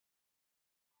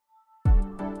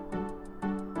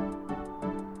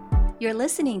You're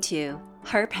listening to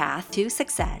Her Path to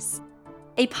Success,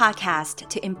 a podcast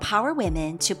to empower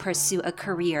women to pursue a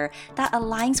career that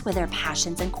aligns with their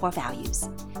passions and core values.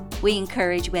 We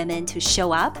encourage women to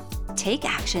show up, take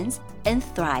actions, and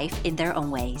thrive in their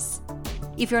own ways.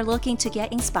 If you're looking to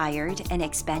get inspired and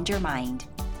expand your mind,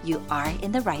 you are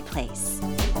in the right place.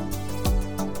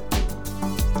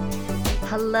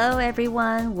 Hello,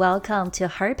 everyone. Welcome to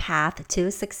Her Path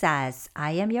to Success.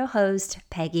 I am your host,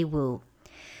 Peggy Wu.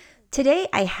 Today,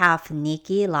 I have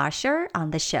Nikki Lasher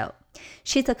on the show.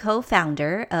 She's the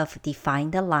co-founder of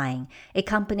Define the Line, a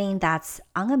company that's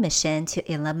on a mission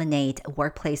to eliminate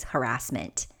workplace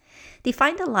harassment.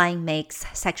 Define the Line makes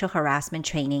sexual harassment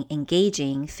training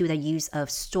engaging through the use of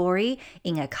story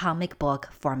in a comic book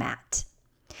format.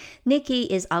 Nikki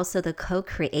is also the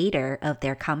co-creator of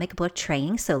their comic book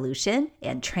training solution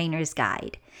and trainer's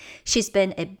guide. She's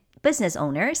been a business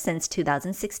owner since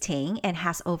 2016 and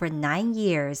has over 9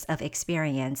 years of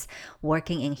experience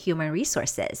working in human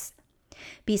resources.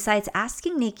 Besides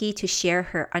asking Nikki to share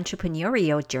her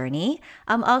entrepreneurial journey,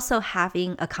 I'm also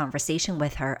having a conversation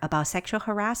with her about sexual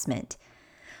harassment.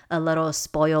 A little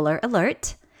spoiler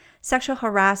alert, sexual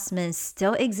harassment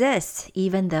still exists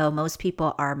even though most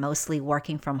people are mostly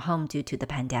working from home due to the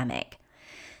pandemic.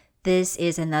 This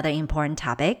is another important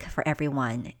topic for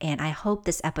everyone, and I hope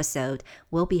this episode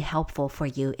will be helpful for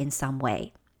you in some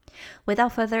way.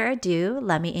 Without further ado,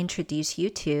 let me introduce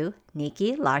you to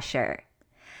Nikki Lasher.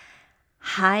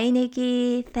 Hi,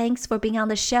 Nikki. Thanks for being on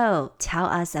the show. Tell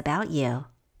us about you.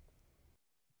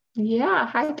 Yeah.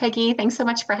 Hi, Peggy. Thanks so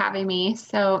much for having me.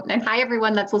 And hi,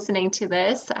 everyone that's listening to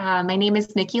this. My name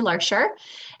is Nikki Lasher,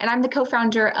 and I'm the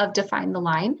co-founder of Define the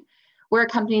Line. We're a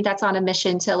company that's on a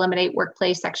mission to eliminate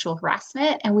workplace sexual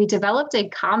harassment, and we developed a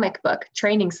comic book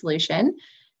training solution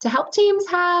to help teams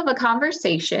have a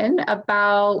conversation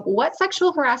about what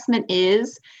sexual harassment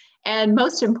is, and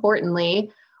most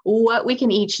importantly, what we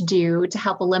can each do to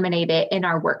help eliminate it in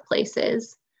our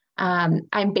workplaces.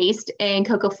 I'm based in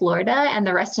Cocoa, Florida, and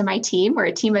the rest of my team, we're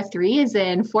a team of 3, is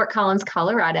in Fort Collins,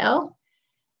 Colorado.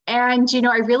 And,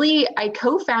 I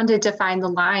co-founded Define the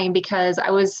Line because I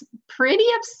was pretty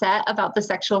upset about the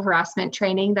sexual harassment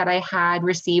training that I had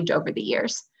received over the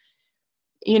years.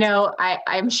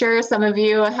 I'm sure some of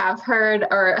you have heard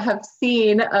or have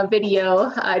seen a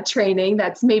video training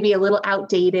that's maybe a little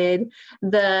outdated.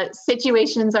 The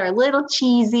situations are a little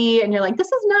cheesy and you're like,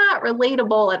 this is not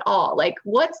relatable at all. Like,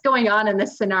 what's going on in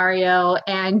this scenario?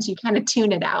 And you kind of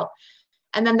tune it out.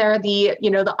 And then there are the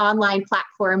online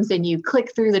platforms and you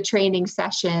click through the training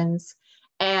sessions.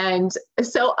 And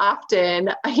so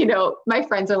often, my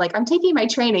friends are like, I'm taking my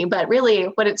training, but really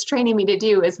what it's training me to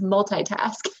do is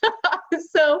multitask.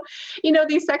 So,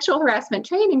 these sexual harassment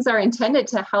trainings are intended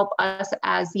to help us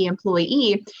as the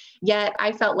employee, yet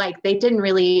I felt like they didn't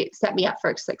really set me up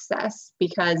for success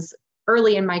because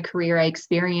early in my career, I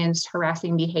experienced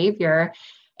harassing behavior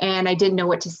and I didn't know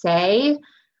what to say.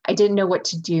 I didn't know what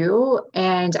to do,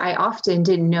 and I often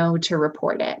didn't know to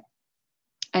report it.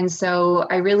 And so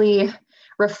I really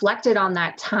reflected on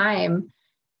that time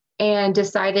and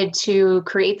decided to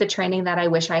create the training that I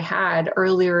wish I had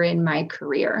earlier in my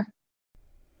career.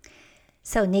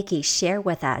 So Nikki, share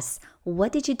with us,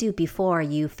 what did you do before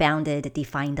you founded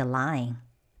Define the Line?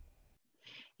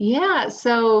 Yeah,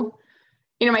 so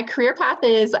my career path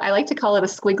is, I like to call it a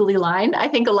squiggly line. I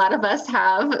think a lot of us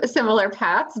have similar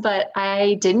paths, but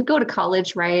I didn't go to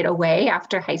college right away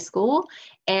after high school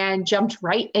and jumped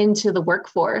right into the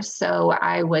workforce. So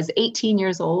I was 18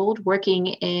 years old working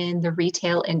in the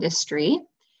retail industry.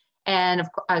 And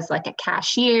of course, I was like a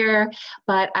cashier,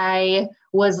 but I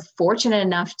was fortunate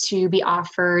enough to be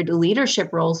offered leadership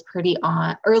roles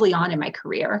early on in my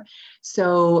career.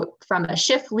 So from a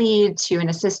shift lead to an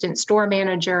assistant store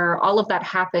manager, all of that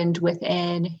happened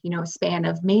within, a span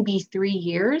of maybe 3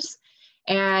 years.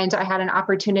 And I had an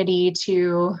opportunity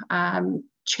to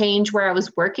change where I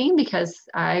was working because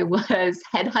I was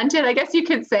headhunted, I guess you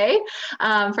could say,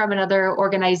 from another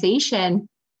organization.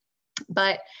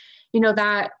 But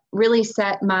that really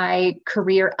set my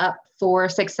career up for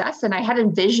success. And I had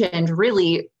envisioned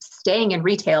really staying in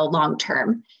retail long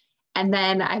term. And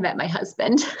then I met my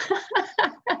husband.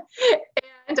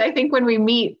 And I think when we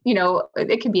meet,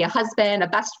 it can be a husband, a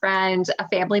best friend, a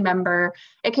family member.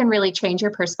 It can really change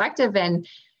your perspective. And,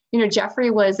 Jeffrey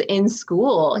was in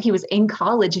school, he was in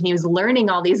college, and he was learning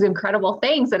all these incredible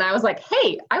things. And I was like,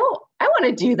 hey, I want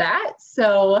to do that.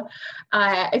 So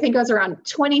I think I was around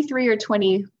 22 or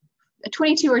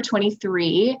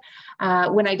 23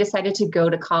 when I decided to go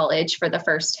to college for the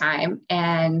first time,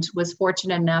 and was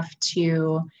fortunate enough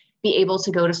to be able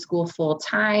to go to school full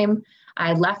time.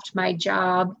 I left my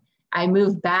job I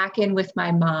moved back in with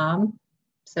my mom.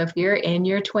 So if you're in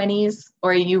your 20s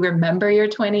or you remember your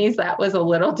 20s, that was a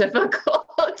little difficult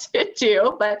to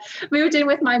do, but moved in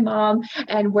with my mom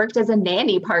and worked as a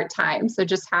nanny part-time. So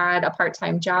just had a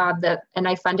part-time job and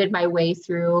I funded my way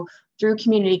through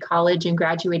community college and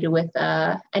graduated with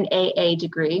an AA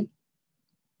degree.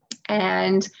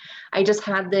 And I just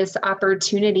had this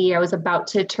opportunity. I was about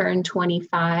to turn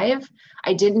 25.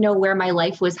 I didn't know where my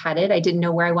life was headed. I didn't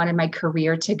know where I wanted my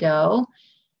career to go.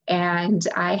 And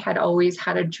I had always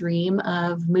had a dream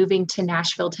of moving to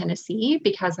Nashville, Tennessee,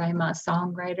 because I'm a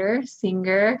songwriter,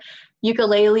 singer,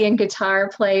 ukulele and guitar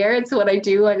player. It's what I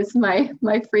do. It's my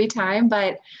free time.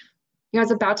 But I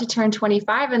was about to turn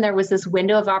 25 and there was this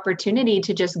window of opportunity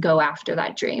to just go after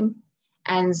that dream.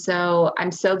 And so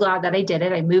I'm so glad that I did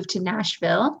it. I moved to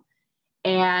Nashville,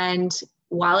 and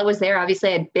while I was there, obviously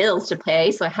I had bills to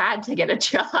pay, so I had to get a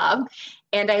job.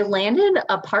 And I landed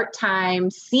a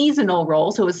part-time seasonal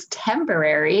role, so it was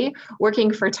temporary,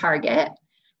 working for Target.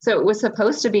 So it was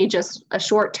supposed to be just a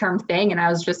short-term thing, and I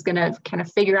was just going to kind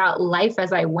of figure out life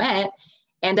as I went.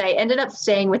 And I ended up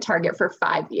staying with Target for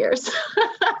 5 years.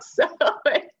 So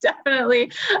it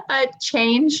definitely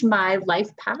changed my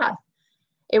life path.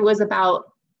 It was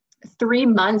about 3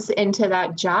 months into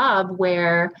that job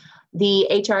where the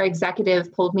HR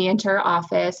executive pulled me into her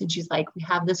office and she's like, we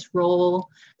have this role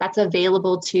that's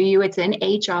available to you. It's in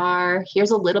HR.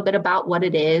 Here's a little bit about what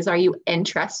it is. Are you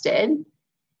interested?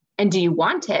 And do you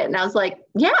want it? And I was like,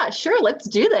 yeah, sure, let's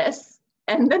do this.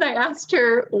 And then I asked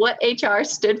her what HR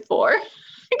stood for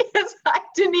because I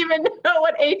didn't even know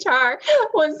what HR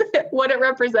was, what it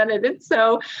represented. And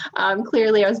so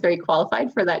clearly I was very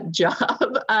qualified for that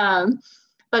job.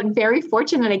 But very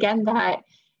fortunate again that,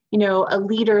 a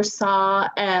leader saw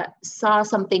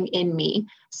something in me,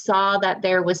 saw that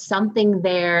there was something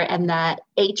there and that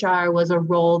HR was a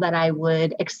role that I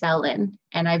would excel in.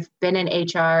 And I've been in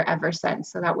HR ever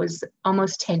since. So that was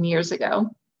almost 10 years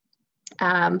ago.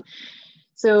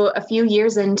 So a few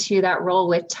years into that role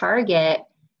with Target,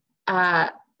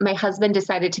 my husband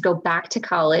decided to go back to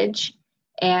college,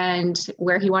 and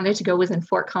where he wanted to go was in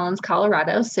Fort Collins,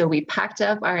 Colorado. So we packed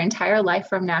up our entire life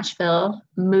from Nashville,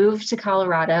 moved to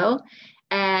Colorado.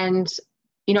 And,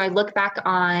 I look back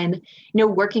on,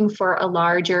 working for a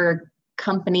larger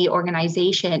company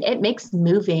organization, it makes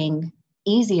moving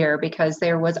easier because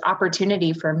there was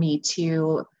opportunity for me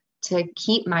to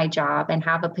keep my job and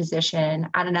have a position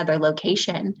at another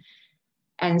location.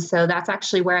 And so that's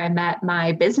actually where I met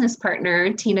my business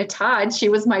partner, Tina Todd. She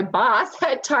was my boss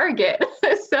at Target.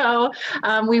 So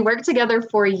we worked together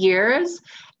for years.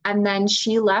 And then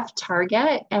she left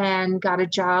Target and got a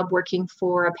job working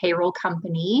for a payroll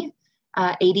company,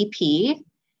 ADP.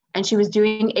 And she was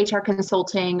doing HR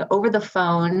consulting over the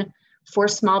phone for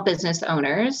small business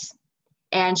owners.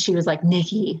 And she was like,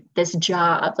 Nikki, this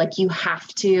job, like you have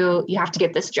to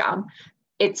get this job.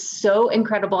 It's so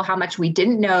incredible how much we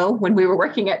didn't know when we were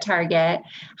working at Target,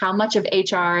 how much of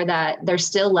HR that there's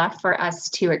still left for us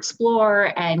to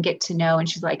explore and get to know. And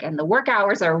she's like, and the work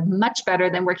hours are much better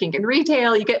than working in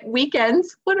retail. You get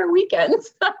weekends. What are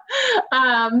weekends?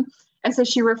 And so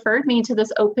she referred me to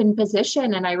this open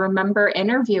position. And I remember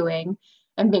interviewing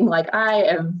and being like, I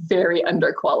am very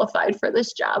underqualified for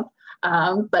this job.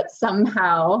 But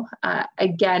somehow,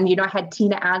 again, I had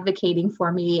Tina advocating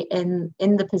for me in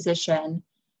the position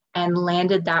and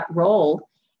landed that role.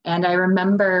 And I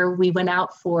remember we went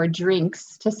out for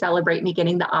drinks to celebrate me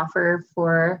getting the offer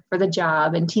for the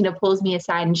job. And Tina pulls me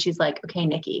aside and she's like, okay,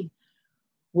 Nikki,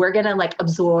 we're going to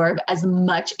absorb as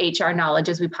much HR knowledge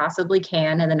as we possibly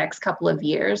can in the next couple of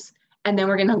years. And then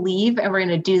we're going to leave and we're going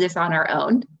to do this on our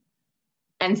own.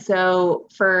 And so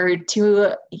for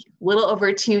little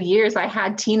over 2 years, I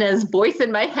had Tina's voice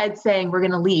in my head saying, we're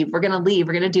going to leave, we're going to leave,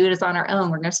 we're going to do this on our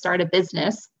own, we're going to start a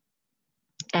business.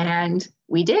 And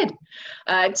we did.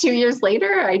 2 years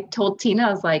later, I told Tina,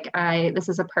 I was like, this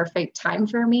is a perfect time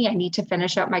for me. I need to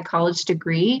finish up my college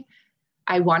degree.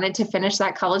 I wanted to finish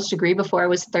that college degree before I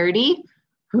was 30.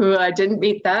 I didn't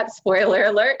meet that, spoiler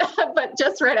alert. But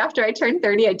just right after I turned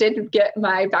 30, I did get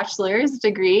my bachelor's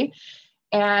degree.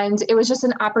 And it was just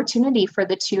an opportunity for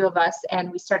the two of us. And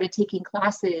we started taking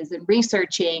classes and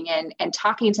researching and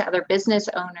talking to other business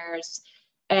owners.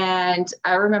 And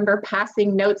I remember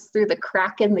passing notes through the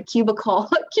crack in the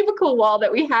cubicle wall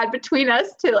that we had between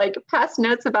us to pass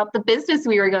notes about the business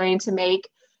we were going to make.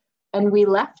 And we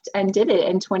left and did it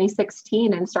in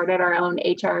 2016 and started our own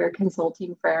HR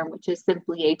consulting firm, which is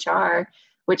Simply HR,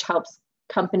 which helps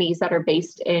companies that are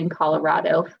based in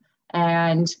Colorado.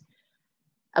 And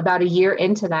about a year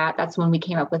into that, that's when we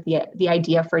came up with the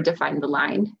idea for Define the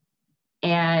Line.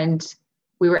 And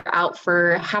We were out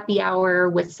for happy hour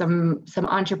with some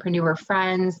entrepreneur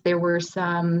friends. There were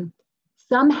some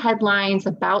headlines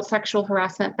about sexual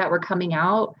harassment that were coming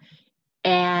out,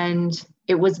 and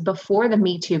it was before the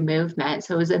Me Too movement.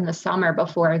 So it was in the summer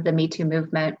before the Me Too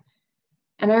movement.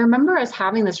 And I remember us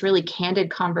having this really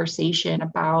candid conversation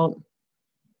about,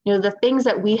 the things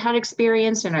that we had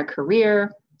experienced in our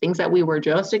career, things that we were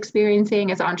just experiencing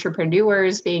as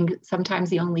entrepreneurs, being sometimes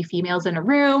the only females in a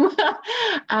room,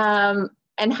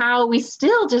 and how we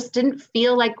still just didn't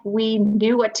feel like we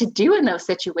knew what to do in those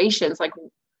situations. Like,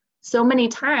 so many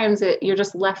times you're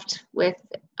just left with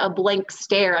a blank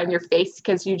stare on your face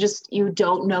because you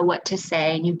don't know what to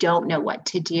say and you don't know what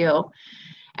to do.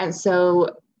 And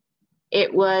so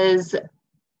it was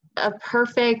a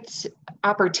perfect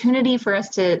opportunity for us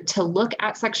to look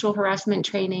at sexual harassment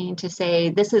training, to say,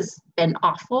 this has been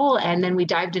awful. And then we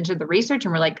dived into the research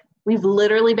and we're like, we've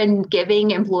literally been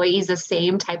giving employees the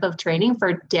same type of training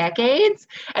for decades,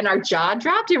 and our jaw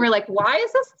dropped. And we're like, why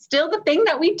is this still the thing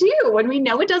that we do when we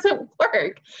know it doesn't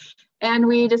work? And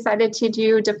we decided to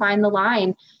do Define the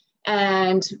Line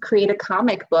and create a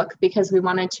comic book because we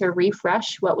wanted to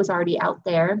refresh what was already out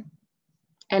there.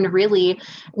 And really,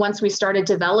 once we started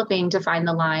developing Define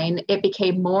the Line, it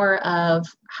became more of,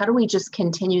 how do we just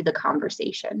continue the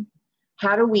conversation?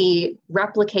 How do we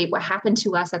replicate what happened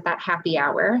to us at that happy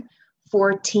hour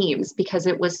for teams? Because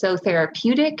it was so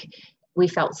therapeutic. We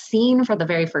felt seen for the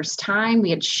very first time.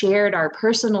 We had shared our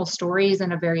personal stories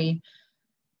in a very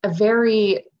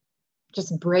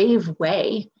just brave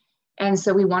way. And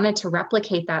so we wanted to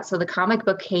replicate that. So the comic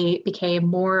book became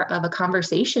more of a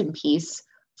conversation piece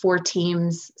for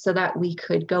teams so that we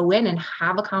could go in and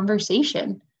have a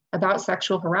conversation about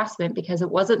sexual harassment, because it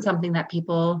wasn't something that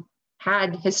people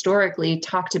had historically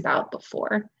talked about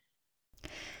before.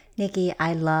 Nikki,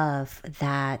 I love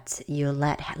that you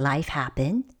let life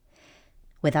happen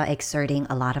without exerting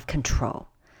a lot of control.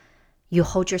 You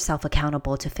hold yourself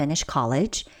accountable to finish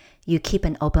college. You keep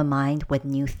an open mind with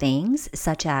new things,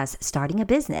 such as starting a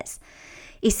business.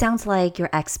 It sounds like your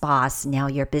ex-boss, now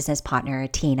your business partner,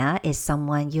 Tina, is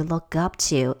someone you look up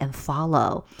to and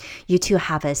follow. You two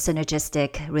have a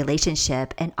synergistic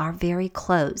relationship and are very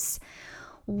close.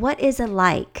 What is it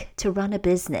like to run a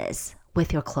business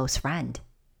with your close friend?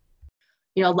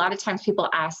 A lot of times people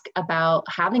ask about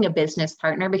having a business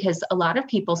partner because a lot of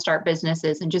people start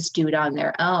businesses and just do it on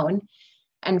their own.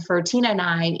 And for Tina and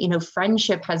I,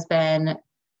 friendship has been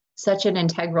such an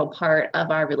integral part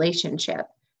of our relationship.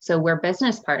 So we're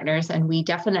business partners and we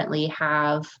definitely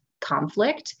have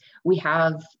conflict. We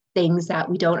have things that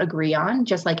we don't agree on,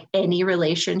 just like any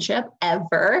relationship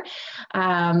ever.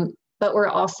 But we're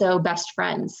also best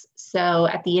friends. So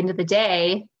at the end of the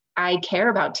day, I care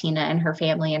about Tina and her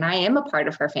family, and I am a part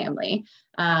of her family.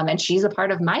 And she's a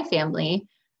part of my family.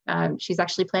 She's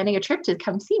actually planning a trip to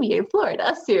come see me in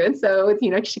Florida soon. So,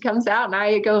 she comes out and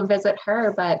I go and visit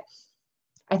her. But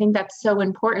I think that's so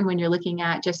important when you're looking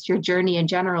at just your journey in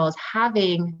general, is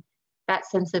having that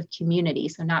sense of community.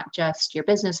 So not just your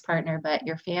business partner, but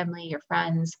your family, your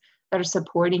friends that are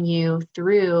supporting you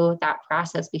through that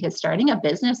process, because starting a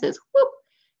business is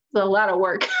a lot of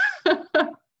work.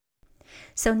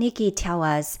 So Nikki, tell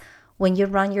us, when you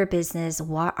run your business,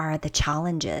 what are the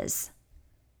challenges?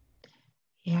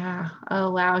 Yeah.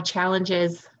 Oh, wow.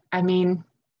 Challenges. I mean,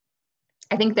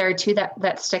 I think there are two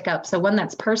that stick up. So one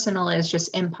that's personal is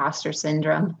just imposter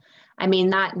syndrome. I mean,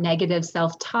 that negative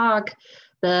self-talk,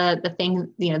 the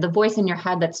thing, the voice in your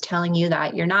head that's telling you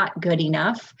that you're not good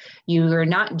enough, you're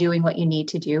not doing what you need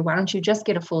to do. Why don't you just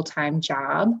get a full-time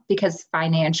job? Because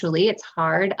financially it's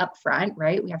hard up front,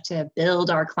 right? We have to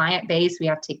build our client base. We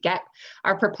have to get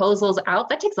our proposals out.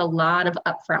 That takes a lot of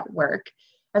upfront work.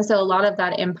 And so a lot of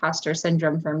that imposter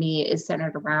syndrome for me is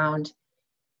centered around,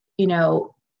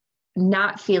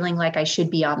 not feeling like I should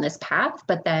be on this path.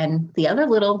 But then the other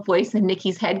little voice in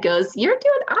Nikki's head goes, you're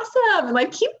doing awesome, and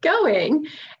like, keep going.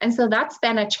 And so that's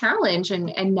been a challenge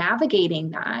and navigating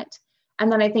that. And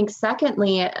then I think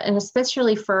secondly, and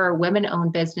especially for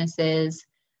women-owned businesses,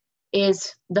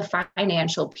 is the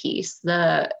financial piece,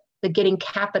 the getting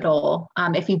capital.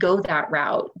 If you go that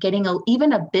route, getting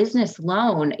even a business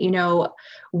loan.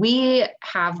 We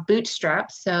have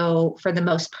bootstraps. So for the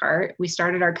most part, we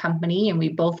started our company and we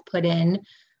both put in,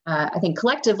 I think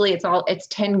collectively it's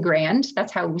 10 grand.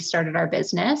 That's how we started our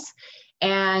business.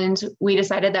 And we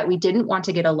decided that we didn't want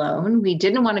to get a loan. We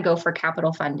didn't want to go for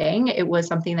capital funding. It was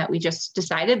something that we just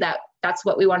decided that that's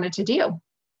what we wanted to do.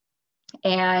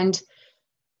 And,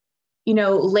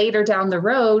 later down the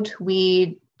road,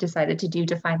 we decided to do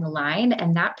Define the Line.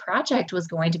 And that project was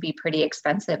going to be pretty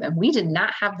expensive. And we did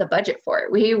not have the budget for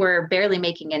it. We were barely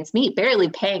making ends meet, barely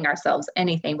paying ourselves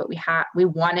anything, but we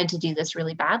wanted to do this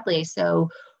really badly. So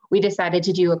we decided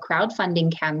to do a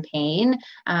crowdfunding campaign.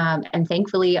 And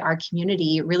thankfully, our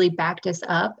community really backed us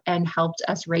up and helped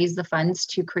us raise the funds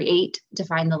to create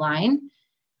Define the Line.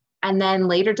 And then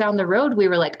later down the road, we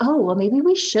were like, oh, well, maybe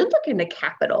we should look into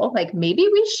capital. Like maybe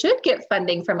we should get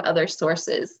funding from other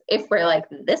sources if we're like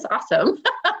this awesome.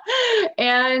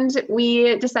 And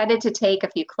we decided to take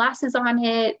a few classes on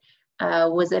it,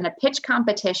 was in a pitch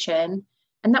competition,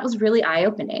 and that was really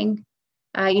eye-opening.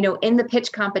 In the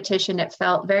pitch competition, it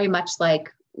felt very much like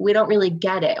we don't really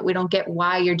get it. We don't get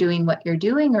why you're doing what you're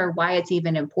doing or why it's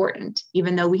even important,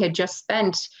 even though we had just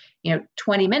spent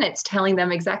 20 minutes telling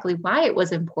them exactly why it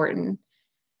was important.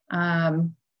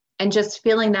 And just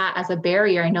feeling that as a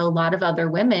barrier. I know a lot of other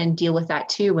women deal with that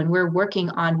too. When we're working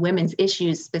on women's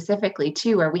issues specifically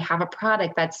too, or we have a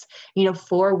product that's,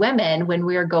 for women, when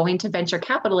we are going to venture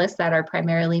capitalists that are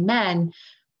primarily men,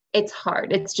 it's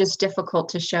hard. It's just difficult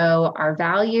to show our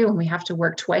value, and we have to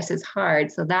work twice as hard.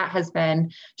 So that has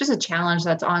been just a challenge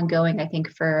that's ongoing, I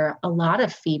think, for a lot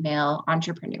of female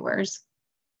entrepreneurs.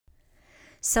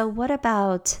 So what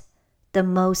about the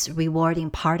most rewarding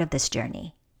part of this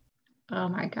journey? Oh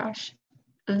my gosh.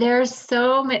 There's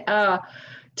so many,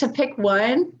 to pick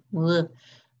one,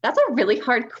 that's a really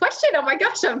hard question. Oh my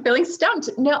gosh, I'm feeling stumped.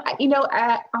 No,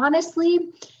 honestly,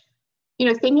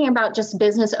 thinking about just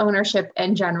business ownership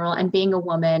in general and being a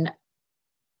woman,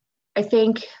 I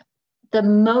think the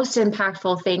most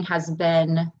impactful thing has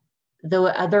been the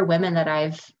other women that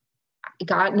I've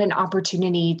gotten an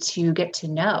opportunity to get to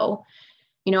know.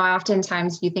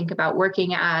 Oftentimes you think about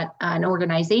working at an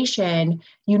organization,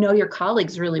 your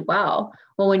colleagues really well.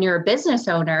 Well, when you're a business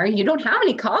owner, you don't have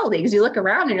any colleagues. You look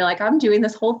around and you're like, I'm doing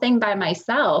this whole thing by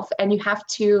myself. And you have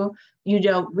to,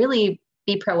 really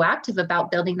be proactive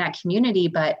about building that community.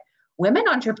 But women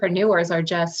entrepreneurs are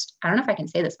just, I don't know if I can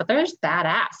say this, but they're just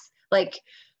badass.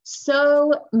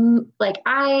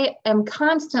 I am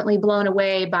constantly blown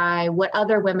away by what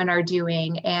other women are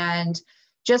doing, and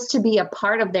just to be a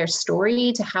part of their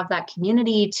story, to have that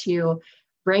community, to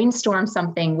brainstorm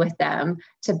something with them,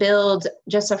 to build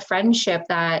just a friendship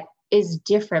that is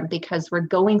different because we're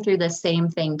going through the same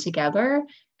thing together.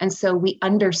 And so we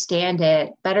understand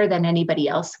it better than anybody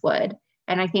else would.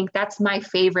 And I think that's my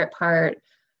favorite part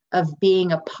of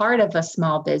being a part of a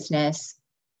small business,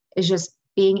 is just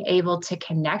being able to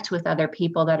connect with other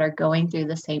people that are going through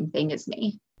the same thing as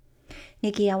me.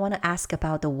 Nikki, I want to ask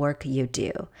about the work you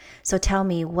do. So tell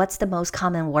me, what's the most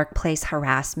common workplace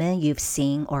harassment you've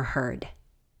seen or heard?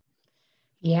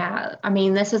 Yeah,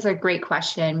 this is a great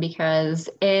question, because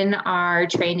in our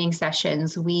training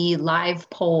sessions, we live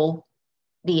poll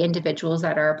the individuals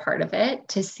that are a part of it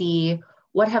to see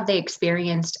what have they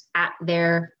experienced at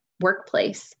their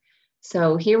workplace.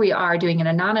 So here we are doing an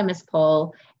anonymous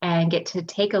poll and get to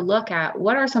take a look at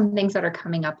what are some things that are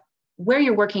coming up where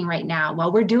you're working right now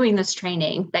while we're doing this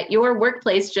training that your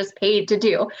workplace just paid to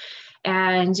do.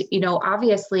 And,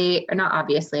 obviously, or not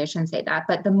obviously, I shouldn't say that,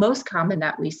 but the most common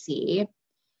that we see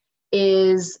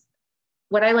is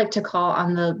what I like to call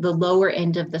on the lower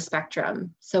end of the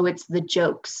spectrum. So it's the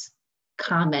jokes,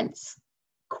 comments,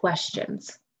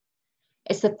 questions.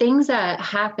 It's the things that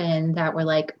happen that we're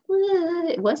like,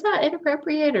 was that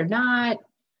inappropriate or not?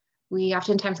 We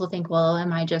oftentimes will think, well,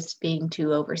 am I just being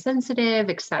too oversensitive,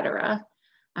 et cetera?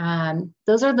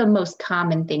 Those are the most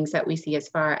common things that we see as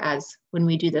far as when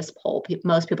we do this poll.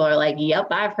 Most people are like, yep,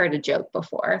 I've heard a joke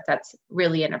before. That's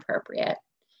really inappropriate.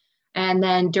 And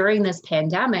then during this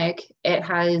pandemic, it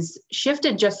has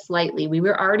shifted just slightly. We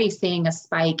were already seeing a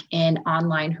spike in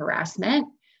online harassment,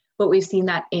 but we've seen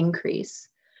that increase.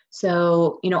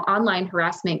 So, online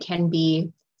harassment can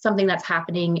be something that's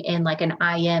happening in like an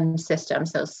IM system,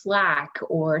 so Slack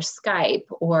or Skype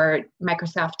or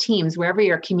Microsoft Teams, wherever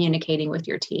you're communicating with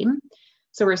your team.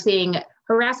 So we're seeing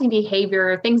harassing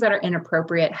behavior, things that are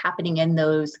inappropriate happening in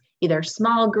those either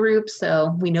small groups.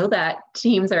 So we know that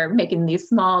teams are making these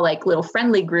small, like little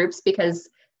friendly groups because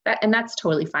and that's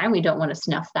totally fine. We don't want to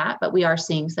snuff that, but we are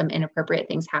seeing some inappropriate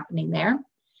things happening there.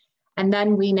 And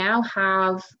then we now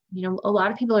have, a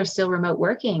lot of people are still remote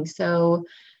working. So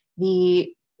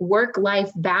the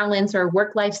work-life balance or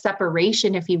work-life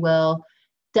separation, if you will,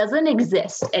 doesn't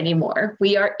exist anymore.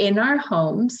 We are in our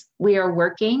homes, we are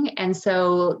working. And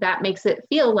so that makes it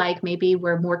feel like maybe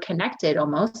we're more connected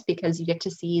almost, because you get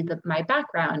to see my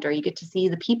background, or you get to see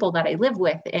the people that I live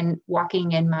with and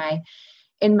walking in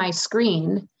my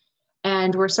screen.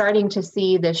 And we're starting to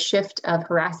see the shift of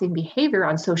harassing behavior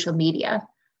on social media.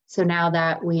 So now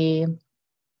that we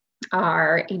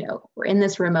are, we're in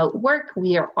this remote work.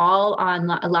 We are all on,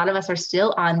 a lot of us are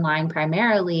still online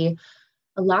primarily.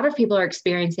 A lot of people are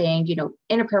experiencing,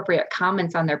 inappropriate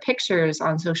comments on their pictures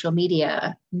on social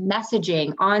media,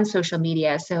 messaging on social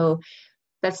media. So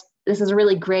this is a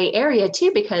really gray area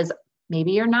too, because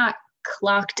maybe you're not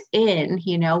clocked in,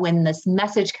 when this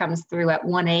message comes through at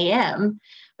 1 a.m.,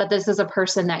 but this is a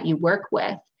person that you work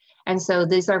with. And so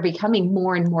these are becoming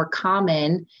more and more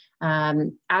common.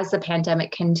 As the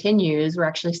pandemic continues, we're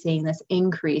actually seeing this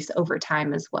increase over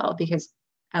time as well, because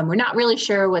we're not really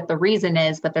sure what the reason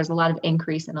is, but there's a lot of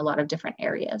increase in a lot of different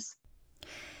areas.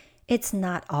 It's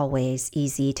not always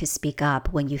easy to speak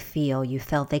up when you feel you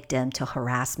fell victim to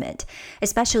harassment.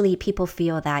 Especially people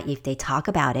feel that if they talk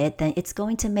about it, then it's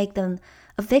going to make them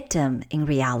a victim in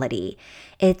reality.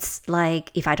 It's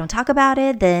like, if I don't talk about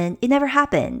it, then it never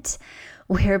happened.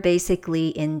 We're basically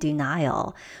in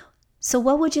denial. So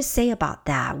what would you say about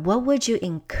that? How would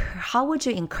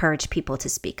you encourage people to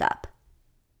speak up?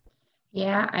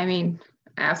 Yeah, I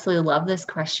absolutely love this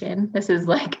question. This is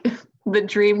like the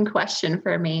dream question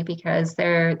for me, because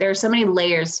there are so many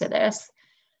layers to this.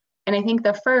 And I think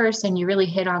the first, and you really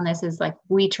hit on this, is like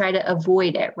we try to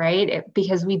avoid it, right?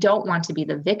 Because we don't want to be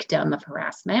the victim of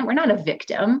harassment. We're not a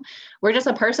victim. We're just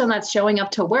a person that's showing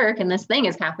up to work and this thing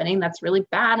is happening that's really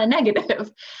bad and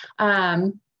negative.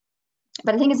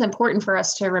 But I think it's important for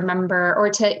us to remember, or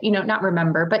to, not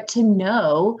remember, but to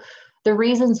know the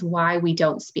reasons why we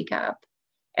don't speak up.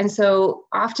 And so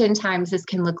oftentimes this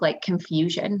can look like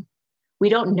confusion. We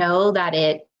don't know that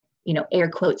it, air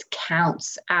quotes,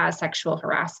 counts as sexual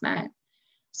harassment.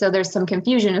 So there's some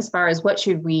confusion as far as what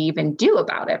should we even do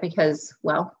about it? Because,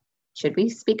 well, should we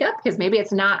speak up? Because maybe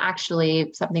it's not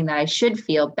actually something that I should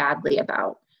feel badly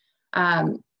about.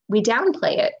 We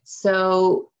downplay it.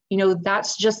 So,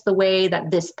 that's just the way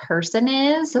that this person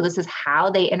is. So this is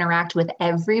how they interact with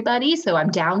everybody. So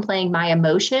I'm downplaying my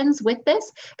emotions with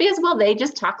this because, well, they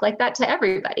just talk like that to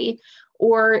everybody.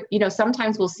 Or,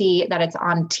 sometimes we'll see that it's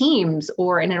on teams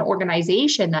or in an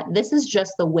organization that this is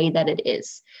just the way that it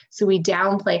is. So we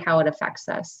downplay how it affects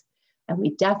us. And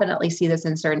we definitely see this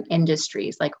in certain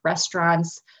industries like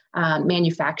restaurants,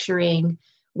 manufacturing,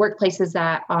 workplaces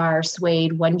that are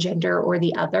swayed one gender or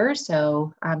the other.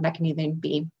 So that can even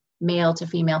be male to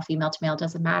female, female to male,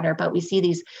 doesn't matter. But we see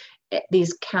these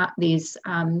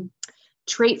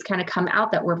traits kind of come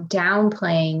out that we're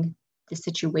downplaying the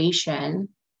situation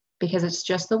because it's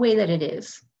just the way that it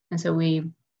is. And so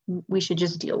we should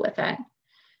just deal with it.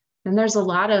 And there's a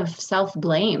lot of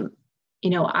self-blame.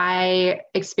 I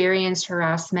experienced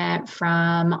harassment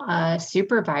from a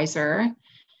supervisor.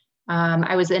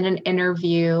 I was in an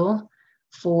interview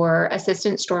for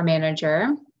assistant store manager.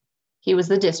 He was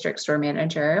the district store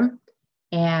manager.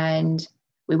 And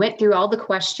we went through all the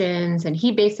questions, and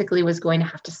he basically was going to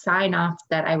have to sign off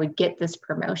that I would get this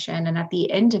promotion. And at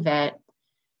the end of it,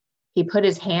 he put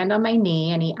his hand on my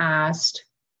knee and he asked,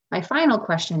 "My final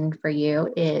question for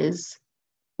you is,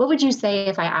 what would you say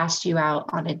if I asked you out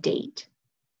on a date?"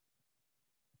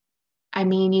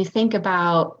 You think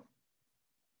about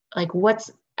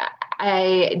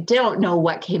I don't know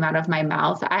what came out of my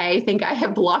mouth. I think I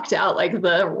have blocked out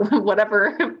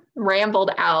whatever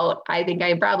rambled out. I think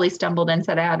I probably stumbled and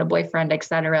said I had a boyfriend,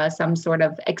 etc. Some sort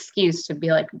of excuse to be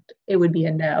like, it would be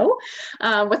a no,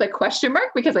 with a question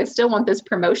mark, because I still want this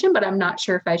promotion, but I'm not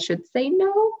sure if I should say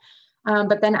no.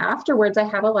 But then afterwards, I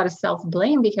had a lot of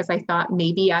self-blame because I thought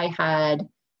maybe I had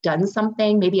done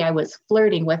something. Maybe I was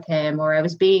flirting with him, or I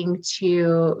was being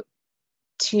too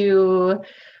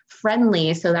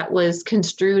friendly. So that was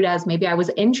construed as maybe I was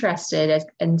interested,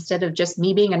 instead of just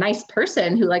me being a nice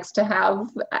person who likes to have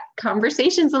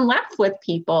conversations and laugh with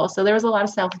people. So there was a lot of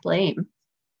self-blame.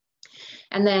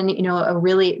 And then,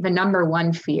 the number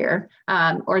one fear,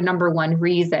 or number one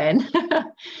reason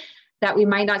that we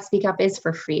might not speak up is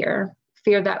for fear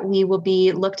that we will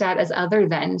be looked at as other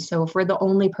than. So if we're the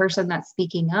only person that's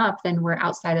speaking up, then we're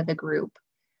outside of the group.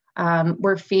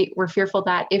 We're fearful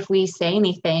that if we say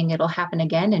anything, it'll happen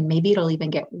again, and maybe it'll even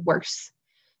get worse.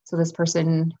 So this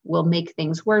person will make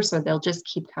things worse, or they'll just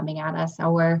keep coming at us.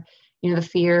 Or, the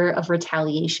fear of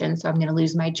retaliation. So I'm going to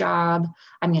lose my job.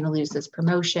 I'm going to lose this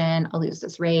promotion. I'll lose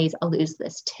this raise. I'll lose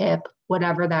this tip,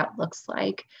 whatever that looks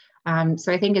like.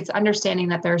 So I think it's understanding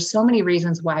that there are so many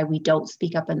reasons why we don't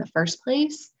speak up in the first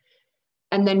place.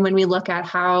 And then when we look at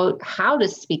how to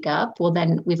speak up, well,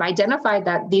 then we've identified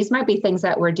that these might be things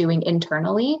that we're doing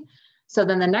internally. So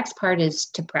then the next part is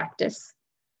to practice.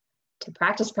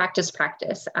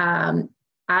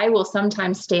 I will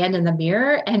sometimes stand in the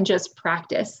mirror and just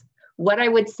practice. what I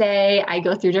would say. I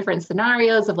go through different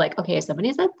scenarios of like, okay, if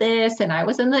somebody said this and I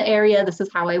was in the area, this is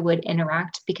how I would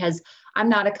interact, because I'm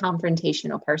not a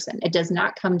confrontational person. It does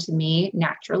not come to me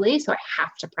naturally. So I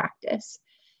have to practice.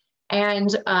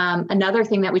 And another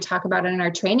thing that we talk about in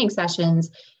our training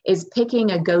sessions is picking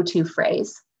a go-to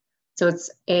phrase. So it's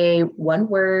a one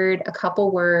word, a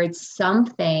couple words,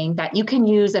 something that you can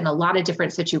use in a lot of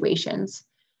different situations.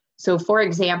 So for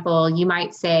example, you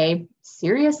might say,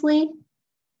 seriously?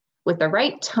 With the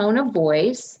right tone of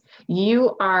voice,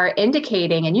 you are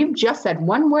indicating, and you've just said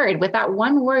one word. With that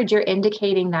one word, you're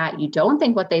indicating that you don't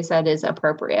think what they said is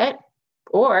appropriate,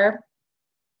 and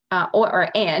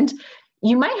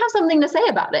you might have something to say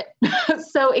about it.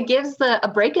 So it gives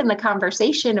a break in the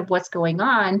conversation of what's going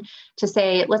on to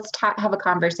say, let's have a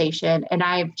conversation. And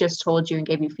I've just told you and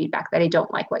gave you feedback that I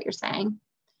don't like what you're saying.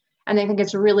 And I think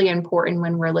it's really important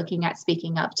when we're looking at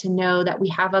speaking up to know that we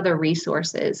have other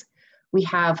resources. We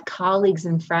have colleagues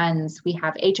and friends. We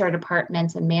have HR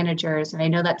departments and managers. And I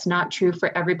know that's not true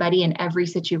for everybody in every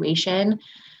situation,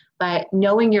 but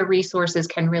knowing your resources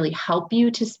can really help you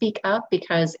to speak up,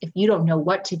 because if you don't know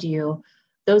what to do,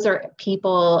 those are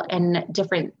people and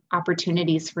different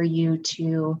opportunities for you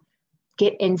to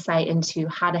get insight into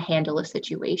how to handle a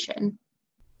situation.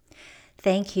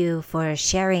 Thank you for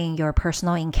sharing your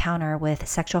personal encounter with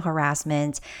sexual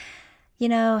harassment. You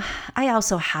know, I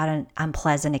also had an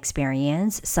unpleasant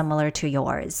experience similar to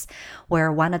yours,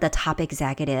 where one of the top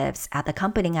executives at the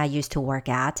company I used to work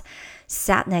at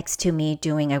sat next to me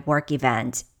during a work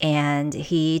event, and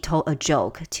he told a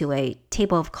joke to a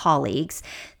table of colleagues.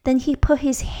 Then he put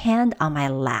his hand on my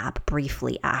lap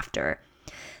briefly after.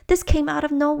 This came out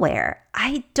of nowhere.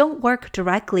 I don't work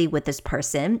directly with this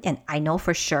person, and I know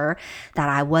for sure that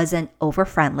I wasn't over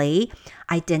friendly.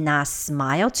 I did not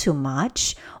smile too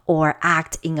much or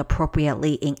act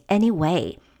inappropriately in any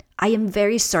way. I am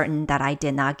very certain that I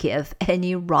did not give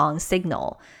any wrong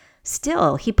signal.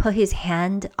 Still, he put his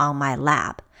hand on my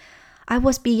lap. I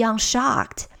was beyond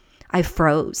shocked. I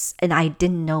froze and I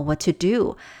didn't know what to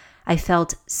do. I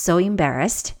felt so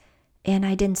embarrassed and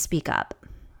I didn't speak up.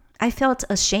 I felt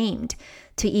ashamed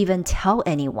to even tell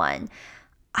anyone.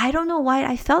 I don't know why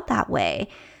I felt that way.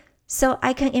 So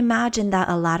I can imagine that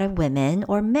a lot of women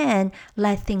or men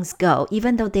let things go,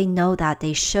 even though they know that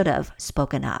they should have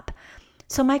spoken up.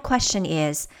 So my question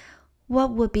is,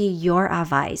 what would be your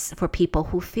advice for people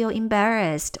who feel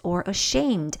embarrassed or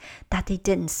ashamed that they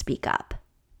didn't speak up?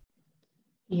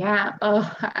 Yeah.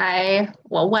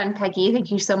 One, Peggy,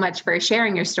 thank you so much for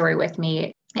sharing your story with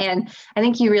me. And I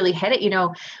think you really hit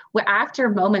it. After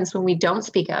moments when we don't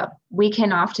speak up, we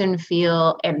can often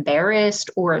feel embarrassed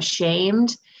or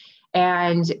ashamed.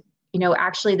 And,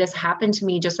 actually this happened to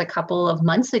me just a couple of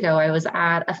months ago. I was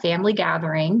at a family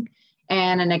gathering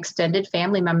and an extended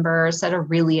family member said a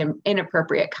really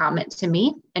inappropriate comment to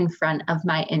me in front of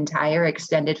my entire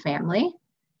extended family.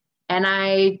 And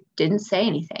I didn't say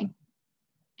anything.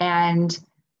 And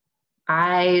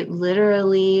I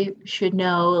literally should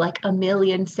know like a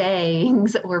million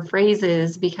sayings or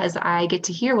phrases because I get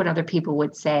to hear what other people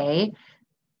would say.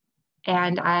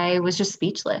 And I was just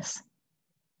speechless.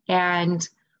 And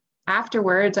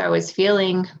afterwards, I was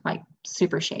feeling like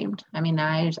super shamed. I mean,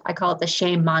 I call it the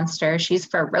shame monster. She's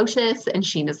ferocious and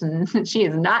she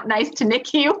is not nice to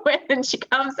Nikki when she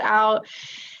comes out.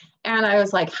 And I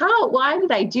was like, why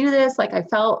did I do this? Like I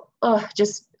felt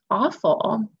just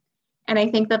awful. And I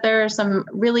think that there are some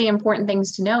really important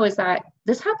things to know is that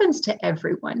this happens to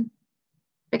everyone.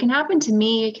 It can happen to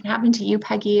me. It can happen to you,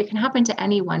 Peggy. It can happen to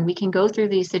anyone. We can go through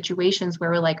these situations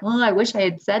where we're like, oh, I wish I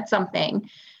had said something,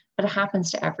 but it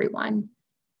happens to everyone.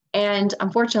 And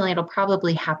unfortunately, it'll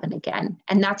probably happen again,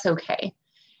 and that's okay.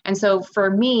 And so for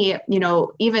me,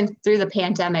 even through the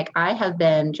pandemic, I have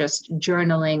been just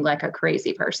journaling like a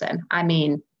crazy person. I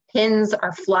mean, pins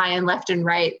are flying left and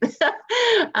right.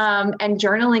 And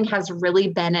journaling has really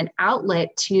been an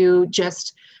outlet to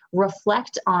just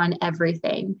reflect on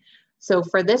everything. So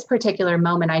for this particular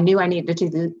moment, I knew I needed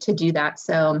to do that.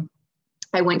 So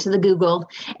I went to the Google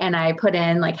and I put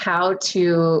in like how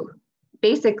to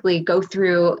basically go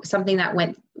through something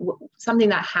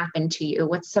that happened to you.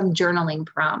 What's some journaling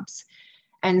prompts?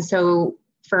 And so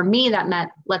for me, that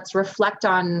meant let's reflect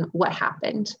on what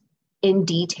happened in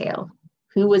detail.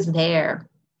 Who was there?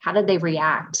 How did they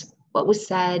react? What was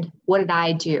said? What did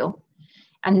I do?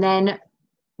 And then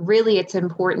really it's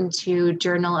important to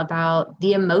journal about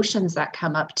the emotions that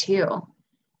come up too.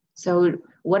 So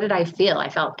what did I feel? I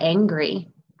felt angry.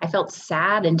 I felt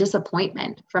sad and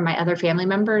disappointment from my other family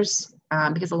members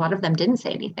because a lot of them didn't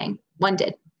say anything. One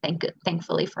did,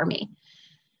 thankfully for me.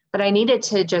 But I needed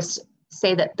to just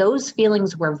say that those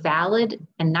feelings were valid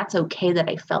and that's okay that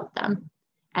I felt them.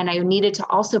 And I needed to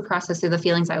also process through the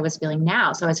feelings I was feeling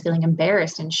now. So I was feeling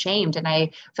embarrassed and shamed, and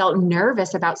I felt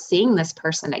nervous about seeing this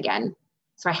person again.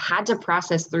 So I had to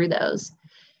process through those.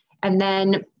 And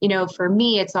then, for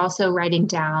me, it's also writing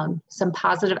down some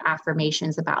positive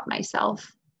affirmations about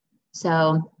myself.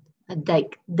 So,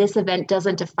 like, this event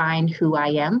doesn't define who I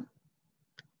am.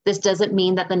 This doesn't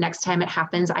mean that the next time it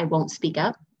happens, I won't speak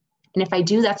up. And if I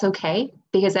do, that's okay,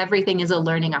 because everything is a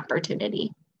learning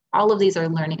opportunity. All of these are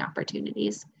learning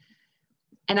opportunities.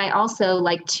 And I also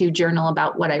like to journal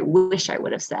about what I wish I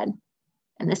would have said.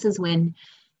 And this is when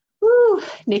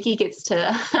Nikki gets to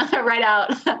write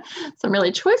out some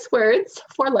really choice words,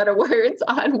 4-letter words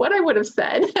on what I would have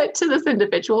said to this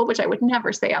individual, which I would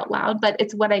never say out loud, but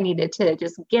it's what I needed to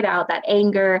just get out that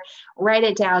anger, write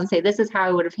it down, say, this is how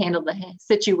I would have handled the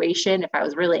situation if I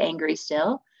was really angry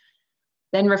still.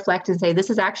 Then reflect and say, this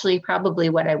is actually probably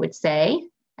what I would say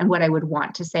and what I would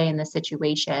want to say in this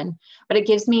situation. But it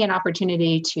gives me an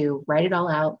opportunity to write it all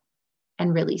out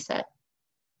and release it.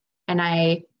 And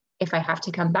if I have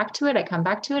to come back to it, I come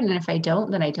back to it. And if I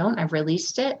don't, then I don't. I've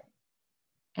released it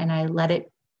and I let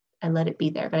it be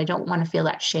there. But I don't want to feel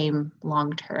that shame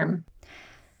long term.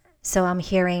 So I'm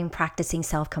hearing practicing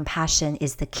self-compassion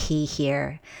is the key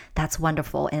here. That's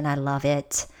wonderful, and I love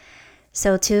it.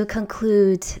 So to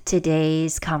conclude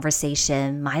today's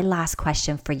conversation, my last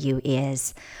question for you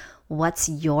is, what's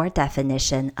your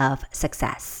definition of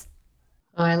success?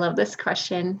 Oh, I love this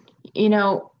question.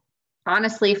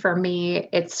 Honestly, for me,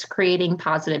 it's creating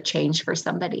positive change for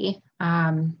somebody.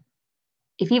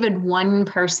 If even one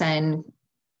person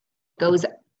goes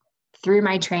through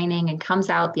my training and comes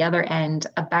out the other end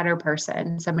a better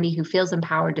person, somebody who feels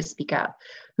empowered to speak up,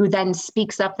 who then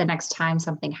speaks up the next time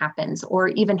something happens, or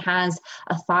even has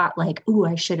a thought like, "Ooh,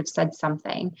 I should have said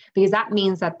something," because that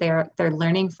means that they're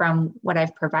learning from what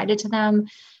I've provided to them,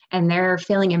 and they're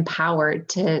feeling empowered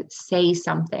to say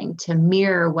something, to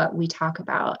mirror what we talk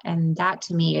about. And that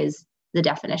to me is the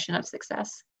definition of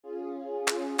success.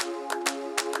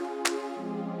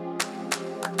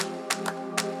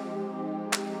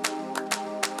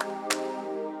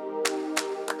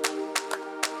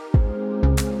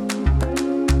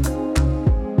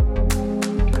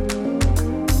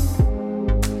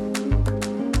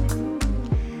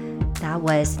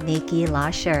 Was Nikki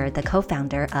Lasher, the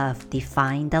co-founder of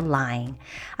Define the Line.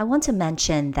 I want to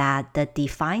mention that the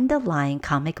Define the Line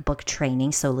comic book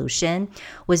training solution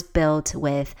was built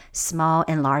with small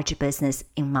and large business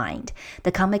in mind.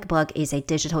 The comic book is a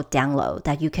digital download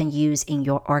that you can use in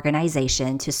your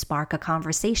organization to spark a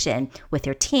conversation with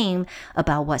your team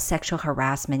about what sexual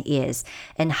harassment is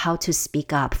and how to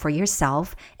speak up for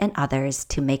yourself and others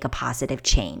to make a positive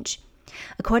change.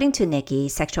 According to Nikki,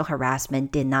 sexual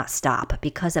harassment did not stop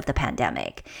because of the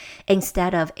pandemic.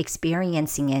 Instead of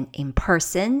experiencing it in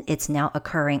person, it's now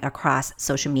occurring across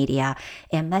social media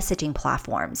and messaging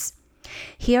platforms.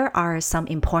 Here are some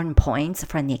important points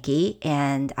from Nikki,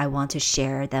 and I want to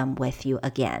share them with you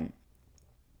again.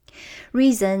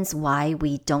 Reasons why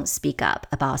we don't speak up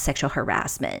about sexual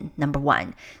harassment. Number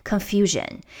 1,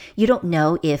 confusion. You don't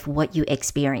know if what you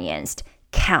experienced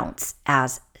counts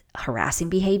as harassing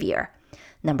behavior.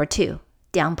 Number 2,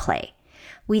 downplay.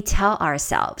 We tell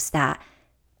ourselves that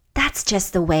that's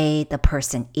just the way the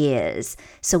person is.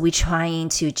 So we're trying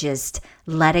to just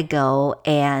let it go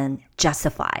and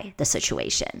justify the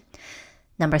situation.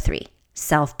 Number 3,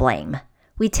 self-blame.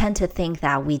 We tend to think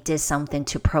that we did something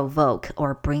to provoke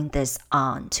or bring this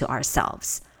on to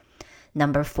ourselves.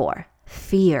 Number 4,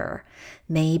 fear.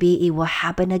 Maybe it will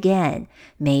happen again.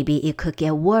 Maybe it could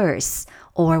get worse.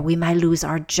 Or we might lose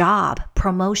our job,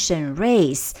 promotion,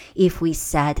 raise if we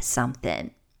said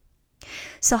something.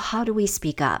 So how do we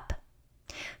speak up?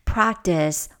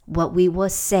 Practice what we will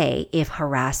say if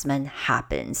harassment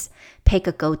happens. Pick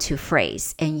a go-to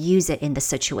phrase and use it in the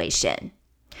situation.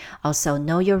 Also,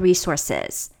 know your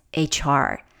resources,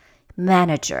 HR,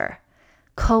 manager,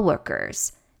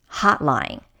 coworkers,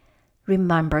 hotline.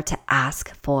 Remember to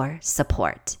ask for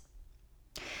support.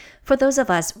 For those of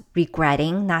us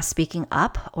regretting not speaking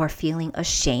up or feeling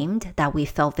ashamed that we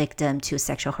fell victim to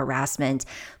sexual harassment,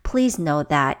 please know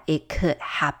that it could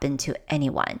happen to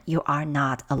anyone. You are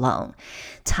not alone.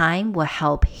 Time will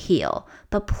help heal,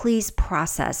 but please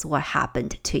process what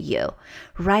happened to you.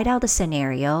 Write out the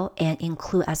scenario and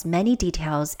include as many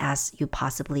details as you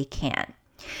possibly can.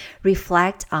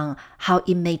 Reflect on how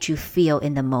it made you feel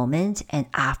in the moment and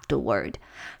afterward.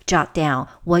 Jot down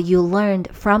what you learned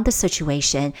from the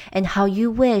situation and how you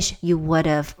wish you would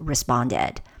have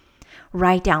responded.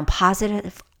 Write down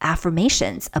positive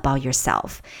affirmations about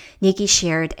yourself. Nikki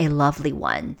shared a lovely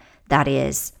one That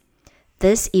is,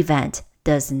 this event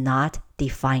does not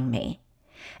define me.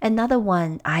 Another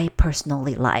one I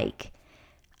personally like.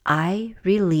 I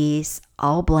release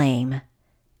all blame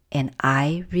and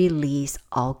I release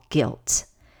all guilt.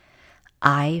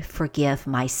 I forgive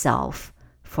myself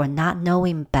for not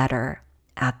knowing better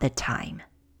at the time.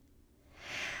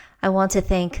 I want to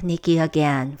thank Nikki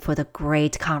again for the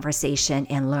great conversation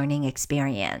and learning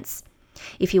experience.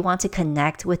 If you want to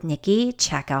connect with Nikki,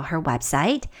 check out her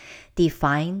website,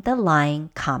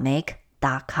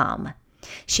 definethelinecomic.com.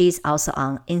 She's also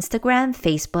on Instagram,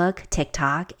 Facebook,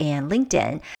 TikTok, and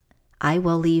LinkedIn. I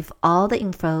will leave all the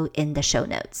info in the show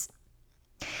notes.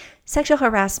 Sexual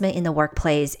harassment in the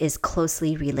workplace is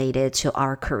closely related to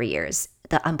our careers.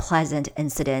 The unpleasant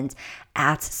incident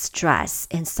adds stress,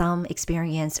 and some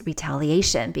experience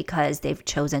retaliation because they've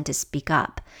chosen to speak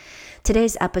up.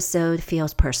 Today's episode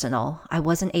feels personal. I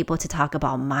wasn't able to talk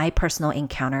about my personal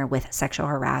encounter with sexual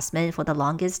harassment for the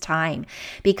longest time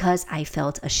because I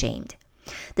felt ashamed.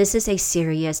 This is a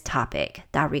serious topic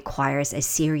that requires a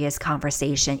serious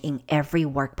conversation in every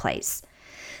workplace.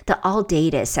 The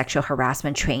outdated sexual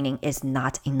harassment training is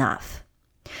not enough.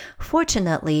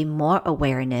 Fortunately, more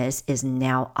awareness is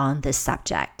now on this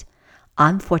subject.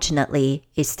 Unfortunately,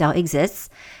 it still exists,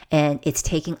 and it's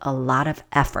taking a lot of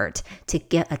effort to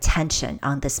get attention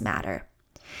on this matter.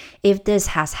 If this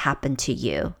has happened to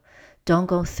you, don't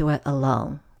go through it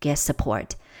alone. Get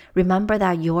support. Remember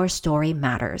that your story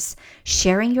matters.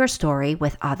 Sharing your story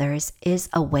with others is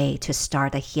a way to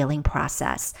start a healing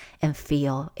process and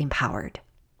feel empowered.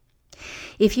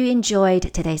 If you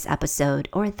enjoyed today's episode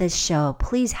or this show,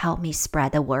 please help me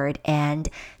spread the word and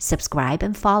subscribe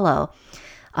and follow.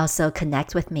 Also,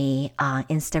 connect with me on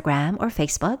Instagram or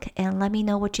Facebook and let me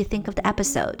know what you think of the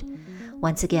episode.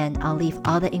 Once again, I'll leave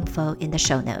all the info in the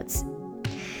show notes.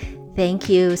 Thank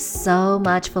you so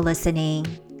much for listening.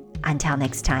 Until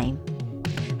next time.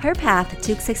 Her Path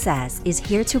to Success is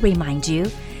here to remind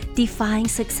you, define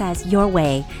success your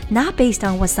way, not based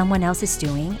on what someone else is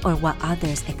doing or what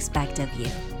others expect of you.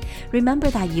 Remember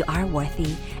that you are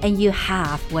worthy and you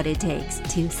have what it takes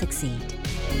to succeed.